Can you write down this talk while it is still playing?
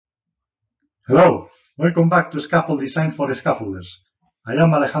Hello, welcome back to Scaffold Design for Scaffolders. I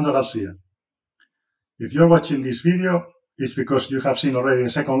am Alejandro Garcia. If you're watching this video, it's because you have seen already the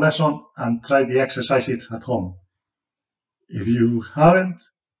second lesson and tried the exercises at home. If you haven't,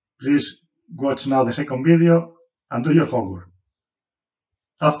 please watch now the second video and do your homework.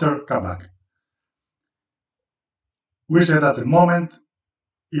 After, come back. We said that the moment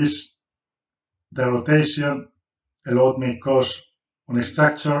is the rotation a load may cause on a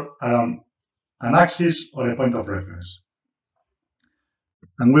structure around an axis or a point of reference.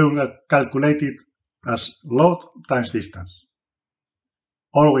 And we will calculate it as load times distance.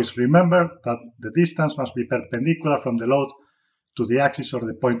 Always remember that the distance must be perpendicular from the load to the axis or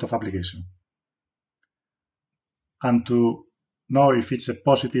the point of application. And to know if it's a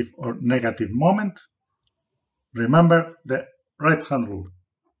positive or negative moment, remember the right-hand rule.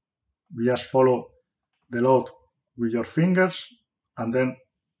 We just follow the load with your fingers and then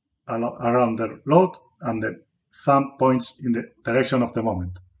around the load, and the thumb points in the direction of the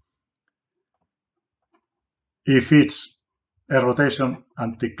moment. If it's a rotation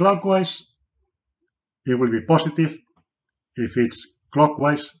anti-clockwise, it will be positive. If it's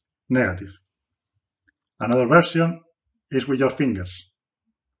clockwise, negative. Another version is with your fingers.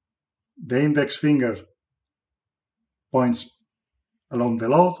 The index finger points along the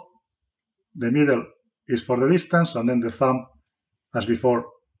load, the middle is for the distance, and then the thumb, as before,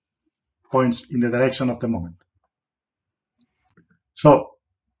 points in the direction of the moment. So,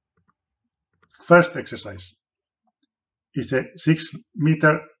 first exercise is a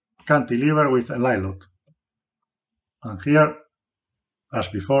 6-meter cantilever with a line load. And here, as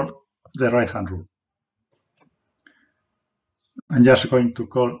before, the right-hand rule. I'm just going to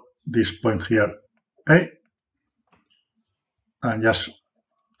call this point here A. And just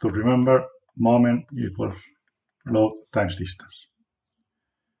to remember, moment equals load times distance.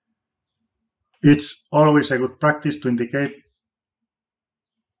 It's always a good practice to indicate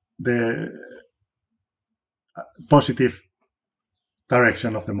the positive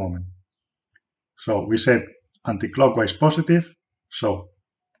direction of the moment. So we said anti-clockwise positive, so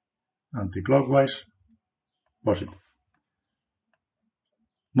anti-clockwise positive.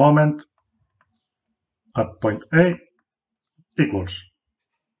 Moment at point A equals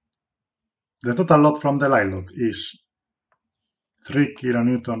the total load from the line load is 3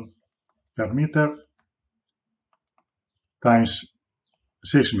 kilonewton per meter times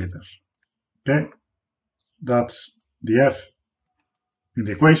 6 meters. Okay, that's the F in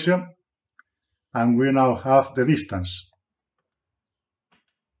the equation, and we now have the distance.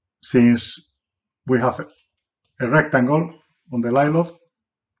 Since we have a rectangle on the line load,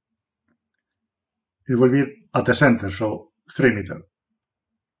 it will be at the center, so 3 meters.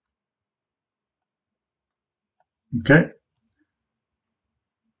 Okay,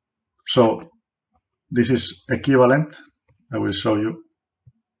 so this is equivalent. I will show you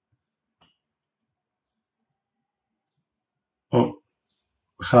of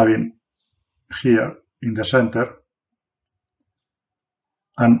having here in the center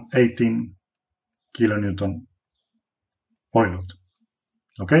an 18 kilonewton point load.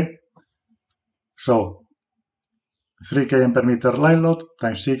 Okay, so 3 kN per meter line load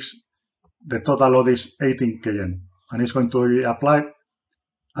times 6, the total load is 18 kN, and it's going to be applied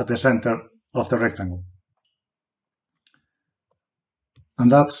at the center of the rectangle.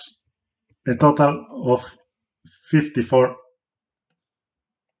 And that's a total of 54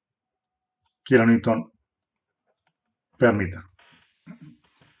 kilonewton per meter.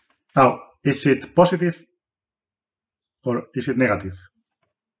 Now, is it positive or is it negative?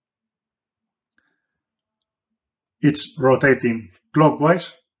 It's rotating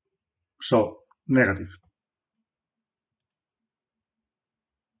clockwise, so negative.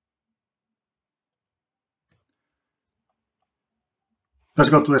 Let's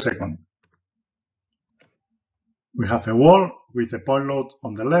go to the second. We have a wall with a point load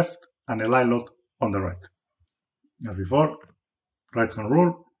on the left and a line load on the right. As before, right-hand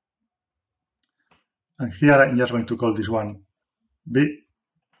rule. And here I'm just going to call this one B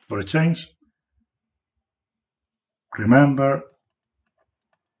for a change. Remember,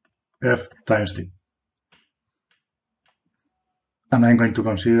 F times D. And I'm going to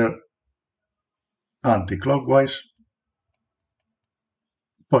consider anti-clockwise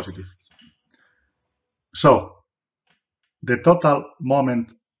positive. So, the total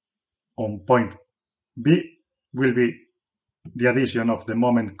moment on point B will be the addition of the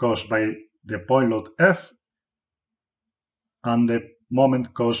moment caused by the point load F and the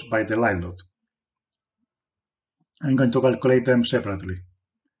moment caused by the line load. I'm going to calculate them separately.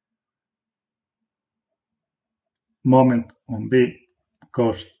 Moment on B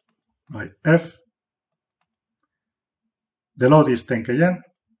caused by F. The load is 10 kN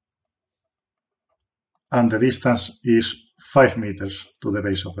and the distance is 5 meters to the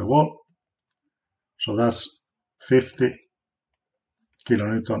base of the wall. So that's 50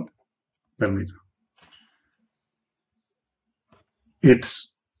 kilonewton per meter.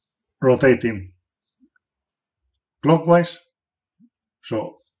 It's rotating clockwise,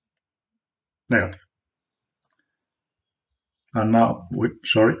 so negative. And now,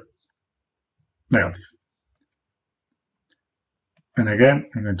 negative. And again,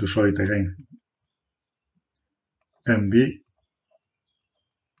 I'm going to show it again. MB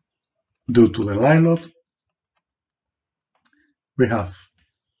due to the line load, we have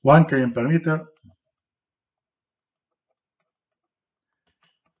 1 kN per meter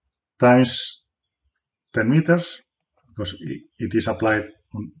times 10 meters, because it is applied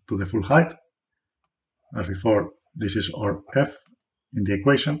to the full height. As before, this is our F in the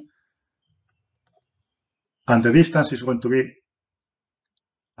equation. And the distance is going to be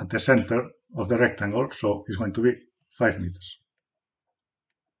at the center of the rectangle, so it's going to be 5 meters.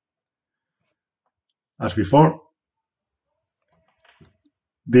 As before,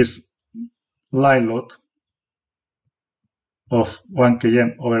 this line load of 1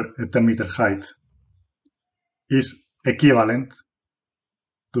 kN over a 10 meter height is equivalent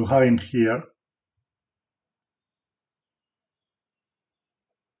to having here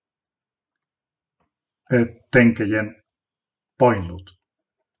a 10 kN point load.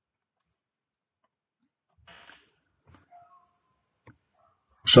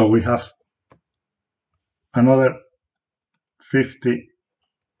 So we have another 50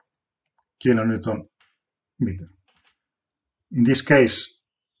 kilonewton meter. In this case,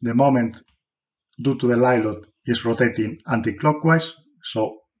 the moment due to the line load is rotating anti-clockwise,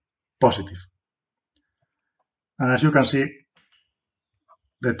 so positive. And as you can see,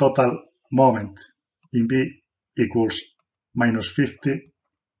 the total moment in B equals minus 50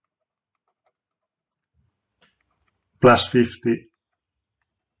 plus 50,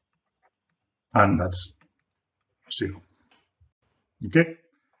 and that's 0. Okay?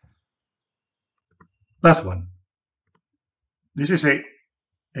 Last one. This is a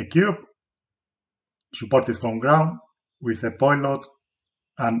cube supported from ground with a point load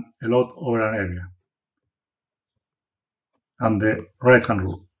and a load over an area. And the right-hand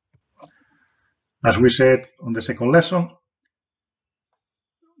rule. As we said on the second lesson,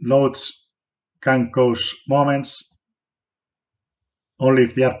 loads can cause moments only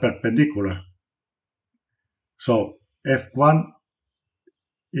if they are perpendicular. So F1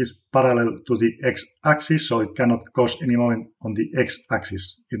 is parallel to the x-axis, so it cannot cause any moment on the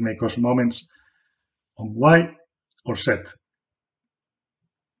x-axis. It may cause moments on y or z.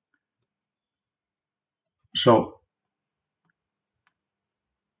 So,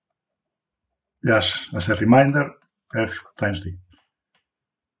 just as a reminder, F times D.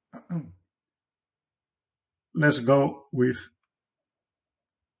 Let's go with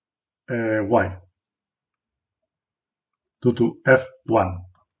y due to F1.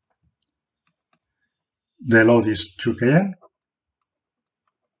 The load is 2 kN.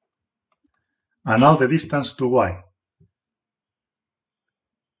 And now the distance to y.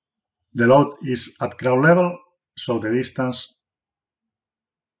 The load is at ground level, so the distance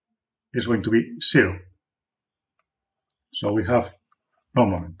is going to be 0. So we have no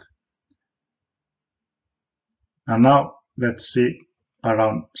moment. And now let's see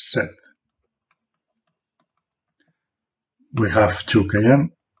around Z. We have 2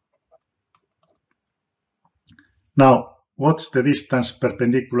 kN. Now, what's the distance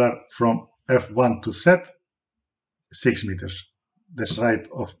perpendicular from F1 to Z? 6 meters. The side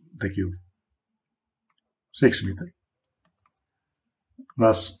of the cube. 6 meters.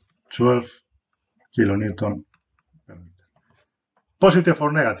 That's 12 kilonewton per meter. Positive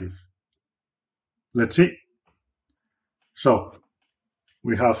or negative? Let's see. So,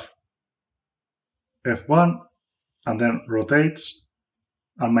 we have F1 and then rotates,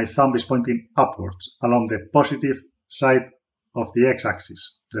 and my thumb is pointing upwards along the positive side of the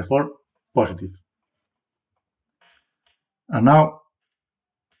x-axis, therefore positive. And now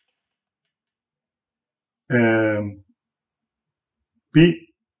P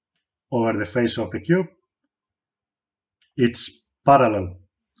over the face of the cube, it's parallel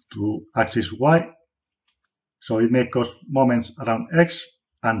to axis y, so it may cause moments around x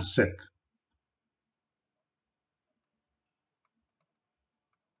and z.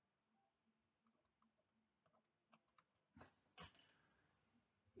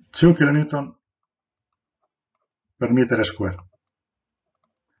 Two kilonewton per meter square.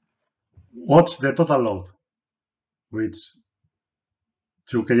 What's the total load? Which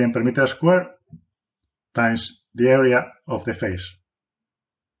 2 kN per meter square times the area of the face.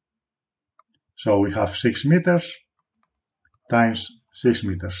 So we have 6 meters times 6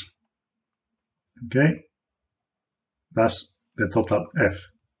 meters. Okay, that's the total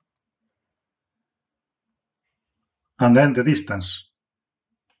F. And then the distance,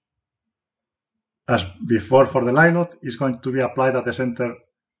 as before for the lylot, is going to be applied at the center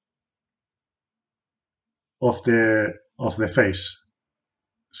of the face.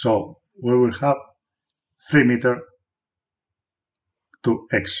 So we will have 3 meters to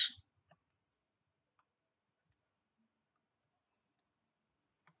X.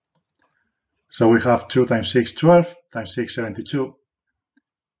 So we have 2 times 6, 12, times 6, 72,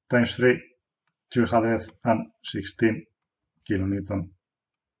 times 3, 216 kilonewton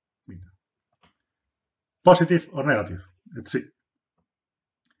meter. Positive or negative? Let's see.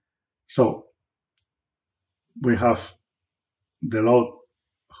 So we have the load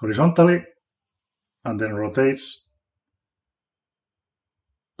horizontally and then rotates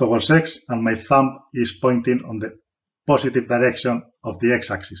towards X, and my thumb is pointing on the positive direction of the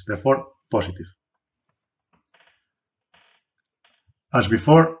X-axis, therefore positive. As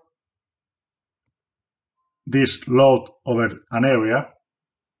before, this load over an area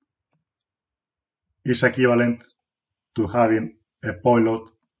is equivalent to having a point load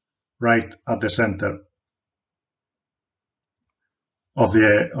right at the center of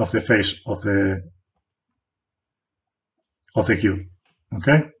the face of the cube.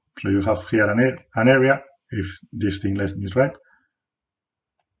 Okay, so you have here an area, if this thing less is right,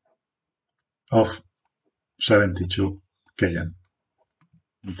 of 72 kN.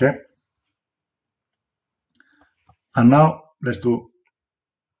 Okay, and now let's do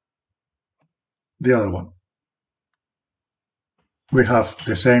the other one. We have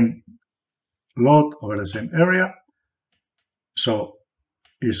the same load over the same area, so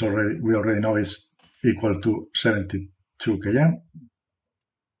we already know it's equal to 72 kN.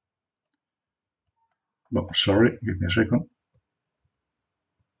 Oh, sorry, give me a second.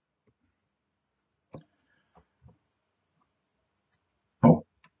 Oh,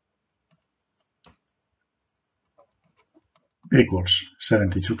 equals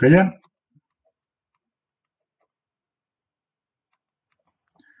 72 kN.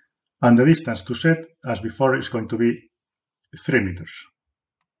 And the distance to set, as before, is going to be 3 meters.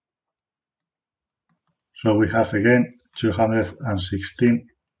 So we have again 216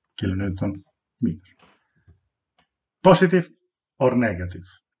 kilonewton meters. Positive or negative?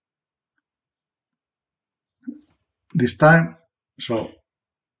 This time, so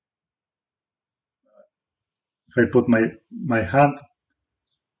if I put my hand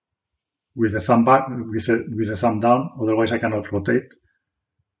with the thumb back, with the thumb down, otherwise I cannot rotate.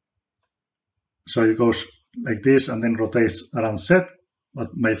 So it goes like this and then rotates around Z,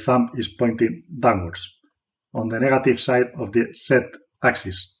 but my thumb is pointing downwards on the negative side of the Z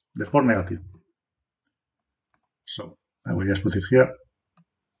axis, therefore negative. So I will just put it here,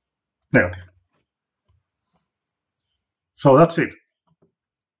 negative. So that's it.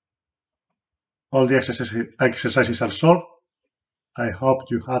 All the exercises are solved. I hope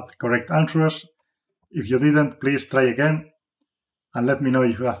you had correct answers. If you didn't, please try again and let me know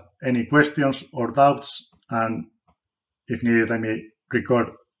if you have any questions or doubts, and if needed I may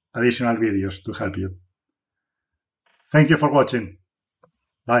record additional videos to help you. Thank you for watching.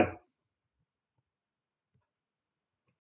 Bye.